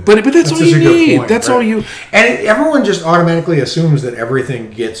good. But that's all you need. Point, that's all you. And everyone just automatically assumes that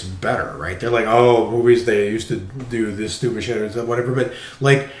everything gets better, right? They're like, oh, movies they used to do this stupid shit or whatever. But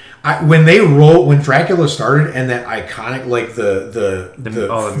when Dracula started and that iconic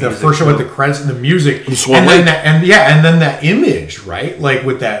the first show with the credits and the music and then that image, right? Like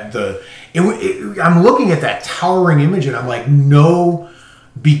with that I'm looking at that towering image and I'm like, no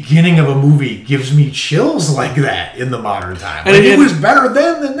beginning of a movie gives me chills like that in the modern time. And it was better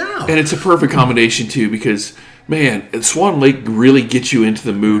then than now. And it's a perfect combination too because man, Swan Lake really gets you into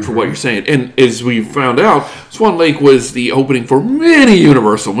the mood for what you're saying. And as we found out, Swan Lake was the opening for many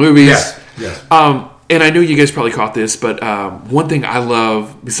Universal movies. Yes. And I know you guys probably caught this, but one thing I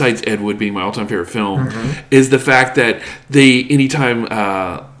love, besides Ed Wood being my all-time favorite film, is the fact that anytime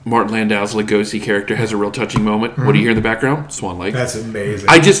Martin Landau's Lugosi character has a real touching moment, what do you hear in the background? Swan Lake. That's amazing.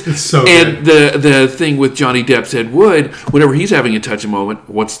 It's so good. The thing with Johnny Depp's Ed Wood, whenever he's having a touching moment,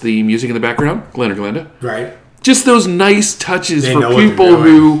 what's the music in the background? Glenn or Glenda. Right. Just those nice touches for people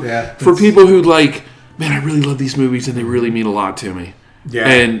who like, man, I really love these movies and they really mean a lot to me. Yeah.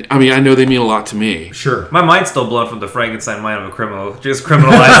 And I mean, I know they mean a lot to me. Sure. My mind's still blown from the Frankenstein mind of a criminal, just criminalizing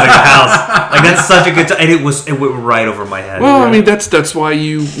the house. Like, that's such a good time. And it went right over my head. Well, right? I mean, that's why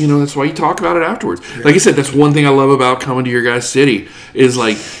you talk about it afterwards. Yeah. Like I said, that's one thing I love about coming to your guys' city is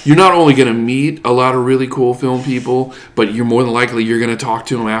like, you're not only going to meet a lot of really cool film people, but you're more than likely you're going to talk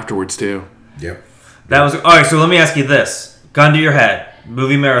to them afterwards too. Yep. All right, so let me ask you this. Gun to your head.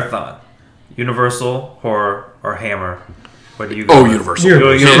 Movie marathon. Universal, horror, or Hammer? What do you go with? Universal.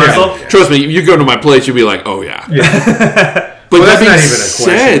 Universal? Yeah. Trust me, you go to my place, you'll be like, oh yeah. But that's not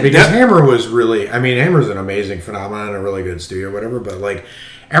even a question. Because Hammer was really, I mean, Hammer's an amazing phenomenon, a really good studio, whatever, but like,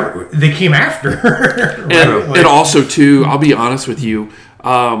 they came after. Right? And also, too, I'll be honest with you,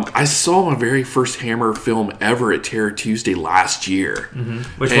 I saw my very first Hammer film ever at Terror Tuesday last year.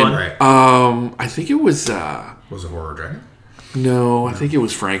 Which one? Right. I think it was... was it Horror Dragon? No, I think it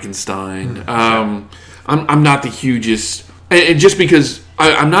was Frankenstein. I'm not the hugest... And just because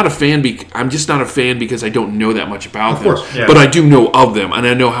I'm not a fan, I'm just not a fan because I don't know that much about them. Of course, yeah. But I do know of them, and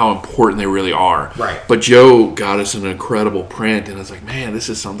I know how important they really are. Right. But Joe got us an incredible print, and I was like, man, this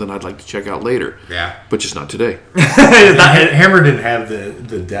is something I'd like to check out later. Yeah. But just not today. Hammer didn't have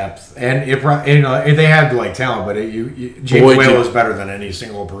the depth, and they had like talent, but James Whale was better than any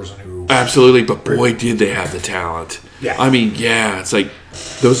single person who. Absolutely, but boy, did they have the talent. Yeah. I mean, it's like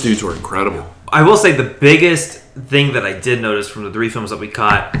those dudes were incredible. I will say the biggest thing that I did notice from the 3 films that we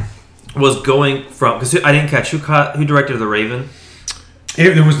caught was going from, because I didn't catch who directed The Raven.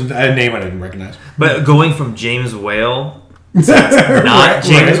 It was a name I didn't recognize, but going from James Whale not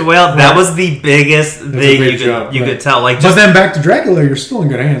James Whale. That was the biggest thing you could tell. Like, but then back to Dracula, you're still in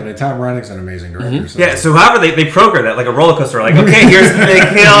good hands. I mean, Tom Rennick's an amazing director. So. Yeah. So however they programmed that like a roller coaster. Like, okay, here's the big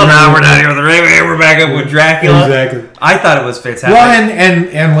hill. Now we're down here with the Raven. We're back up with Dracula. Exactly. I thought it was fantastic. Well,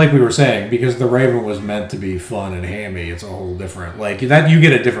 and like we were saying, because the Raven was meant to be fun and hammy, it's a whole different that you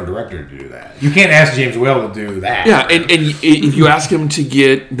get a different director to do that. You can't ask James Whale to do that. Yeah, and if you ask him to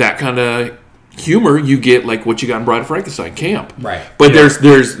get that kind of humor, you get like what you got in Bride of Frankenstein, camp. Right. But there's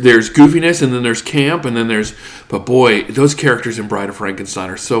goofiness, and then there's camp, and then but boy, those characters in Bride of Frankenstein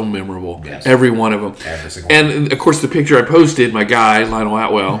are so memorable. Yes. Every one of them. Every single one. And of course, the picture I posted, my guy Lionel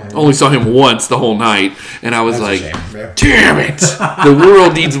Atwell, only saw him once the whole night, and I was damn it, the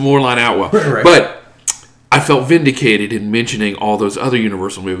world needs more Lionel Atwell. Right. But I felt vindicated in mentioning all those other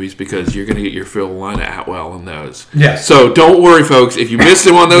Universal movies because you're going to get your fill of Lionel Atwell in those. Yes. So don't worry, folks. If you missed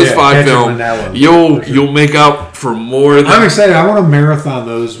him on those 5 films, you'll make up for more. I'm excited. I want to marathon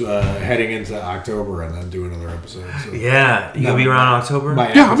those heading into October and then do another episode. So. Yeah, you gonna be around in October?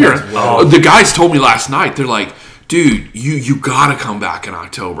 Yeah, I'll be around. The guys told me last night. They're like, dude, you gotta come back in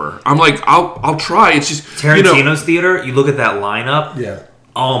October. I'm like, I'll try. It's just Tarantino's theater. You look at that lineup. Yeah.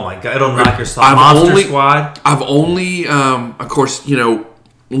 Oh my god! It'll knock your socks. Monster Squad. I've only, of course,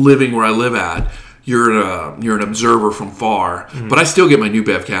 living where I live at. You're an observer from far, but I still get my New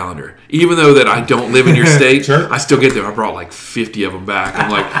Bev calendar, even though that I don't live in your state. Sure. I still get them. I brought like 50 of them back. I'm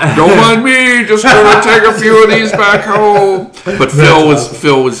like, don't mind me, just gonna take a few of these back home. But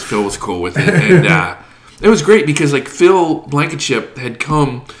Phil was cool with it, and it was great because like Phil Blankenship had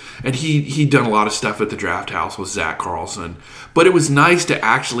come. And he'd done a lot of stuff at the Draft House with Zach Carlson. But it was nice to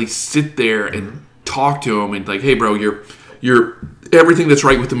actually sit there and talk to him and like, hey, bro, you're everything that's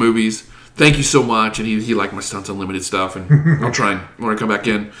right with the movies. Thank you so much. And he liked my Stunts Unlimited stuff. And I'll try and when I come back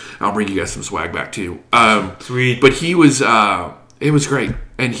in, I'll bring you guys some swag back too. Sweet. But he was, it was great.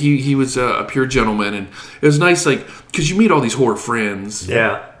 And he was a pure gentleman. And it was nice, like, because you meet all these horror friends.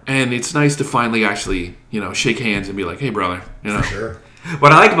 Yeah. And it's nice to finally actually, shake hands and be like, hey, brother, For sure.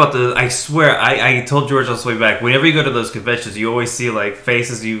 What I like about I swear, I told George on the way back, whenever you go to those conventions, you always see like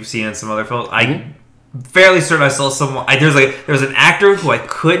faces you've seen in some other films. I'm fairly certain I saw someone. There's an actor who I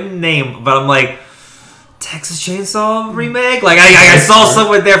couldn't name, but I'm like, Texas Chainsaw remake? Like I saw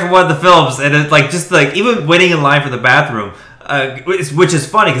someone there from one of the films, and it's like just like even waiting in line for the bathroom. Which is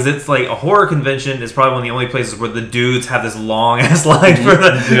funny because it's like a horror convention is probably one of the only places where the dudes have this long ass line for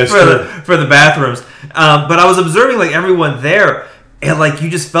the bathrooms. But I was observing like everyone there. And, like, you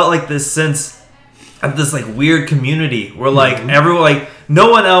just felt like this sense of this like weird community where like everyone, like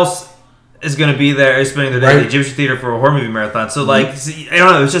no one else is going to be there spending their day at the Egyptian Theater for a horror movie marathon. So like I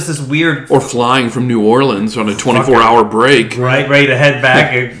don't know, it's just this weird. Or flying from New Orleans on a 24-hour break, right? Ready to head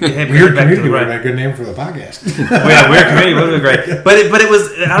back. Weird Community would have been a good name for the podcast. Weird Community would have been great. But it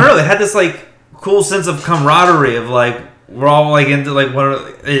was, I don't know, it had this like cool sense of camaraderie of like we're all like into like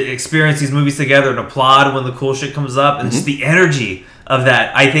experience these movies together and applaud when the cool shit comes up, and just the energy of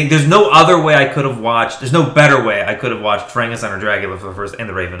that. I think there's no other way I could have watched. There's no better way I could have watched Frankenstein or Dracula for the first, and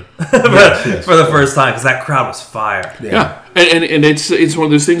The Raven for the first time, because that crowd was fire. Yeah. And it's one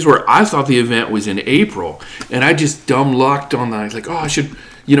of those things where I thought the event was in April, and I just dumb lucked on that. I was like, oh, I should,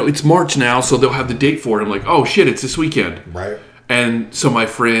 it's March now, so they'll have the date for it. I'm like, oh shit, it's this weekend. Right. And so my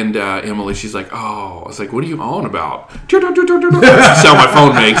friend Emily, she's like, oh, I was like, what are you on about? That's how my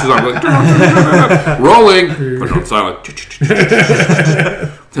phone makes. I'm like, rolling. Put it on silent.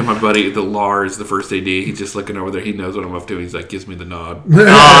 And my buddy, the Lars, the first AD, he's just looking over there. He knows what I'm up to. He's like, gives me the nod. Oh,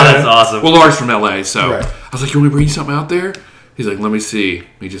 that's awesome. Well, Lars from LA, so I was like, you want me to bring you something out there? He's like, let me see.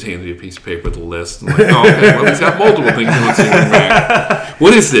 He just hands me a piece of paper with a list. I'm like, oh, okay. Well, he's got multiple things he wants to bring back.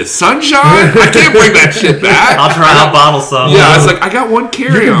 What is this? Sunshine? I can't bring that shit back. I'll bottle some. Yeah, I was like, I got one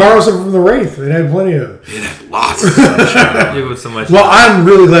carry-on. You can borrow some from the Wraith. It had plenty of it. It had lots of sunshine. It was so much. Well, I'm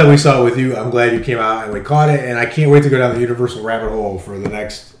really glad we saw it with you. I'm glad you came out and we caught it. And I can't wait to go down the Universal rabbit hole for the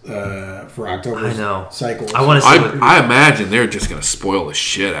next, for October's cycle. I want to see I imagine they're just going to spoil the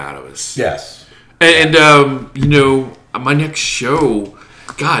shit out of us. Yes. And my next show,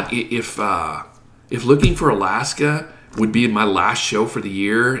 God, if Looking for Alaska would be my last show for the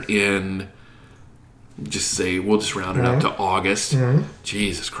year in, just say, we'll just round it up to August.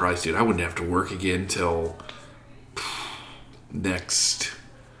 Jesus Christ, dude, I wouldn't have to work again till next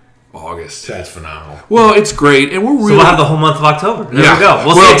August. That's phenomenal. Well, it's great, and we're really. So we'll have the whole month of October. There we go.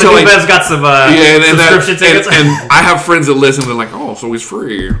 We'll see if the Ben's got some subscription tickets. And I have friends that listen. They're like, "Oh, so he's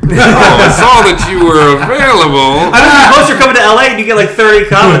free." I saw that you were available. I mean, most are coming to LA, and you get like 30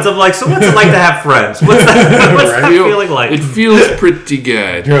 comments of like, "So what's it like to have friends? What's that feeling like?" It feels pretty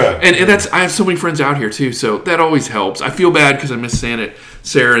good. Good. And that's I have so many friends out here too, so that always helps. I feel bad because I missed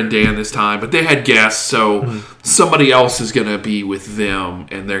Sarah and Dan this time, but they had guests, so somebody else is going to be with them,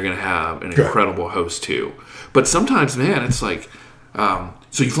 and they're going to have an incredible host too. But sometimes, man, it's like,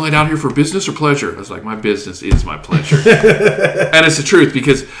 so you fly down here for business or pleasure? I was like, my business is my pleasure. And it's the truth,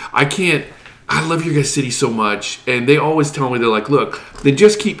 because I love your guys' city so much, and they always tell me, they're like, look, then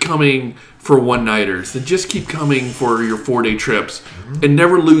just keep coming for one-nighters, then just keep coming for your 4-day trips, and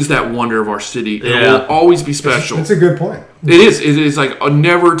never lose that wonder of our city. It will always be special. That's a good point. It is. It is like,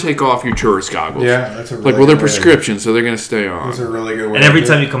 never take off your tourist goggles. Yeah, that's a really like, well, they're prescriptions, so they're going to stay on. That's a really good way. And every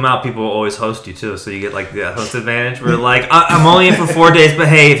time you come out, people always host you too, so you get like the host advantage. Where like, I'm only in for 4 days, but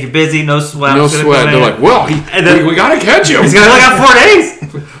hey, if you're busy, no sweat. No sweat. They're like, well, we got to catch him. He's only got 4 days.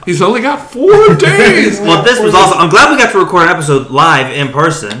 He's only got 4 days. Well, this was awesome. I'm glad we got to record an episode live in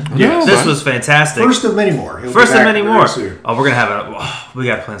person. Yeah, this was fantastic. First of many more. First of many more. Oh, we're gonna have we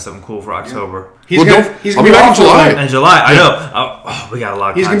got to plan something cool for October. He's gonna be off in July. In July, I know. We got a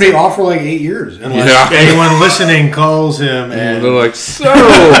lot of He's going to be off for like 8 years. Unless anyone listening calls him and they're like, so,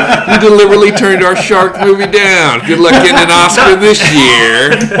 you deliberately turned our shark movie down. Good luck getting an Oscar this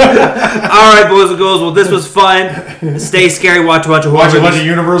year. All right, boys and girls. Well, this was fun. Stay scary. Watch a bunch of horror movies.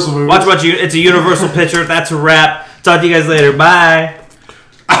 Universal movies. Watch a bunch of. It's a Universal picture. That's a wrap. Talk to you guys later. Bye.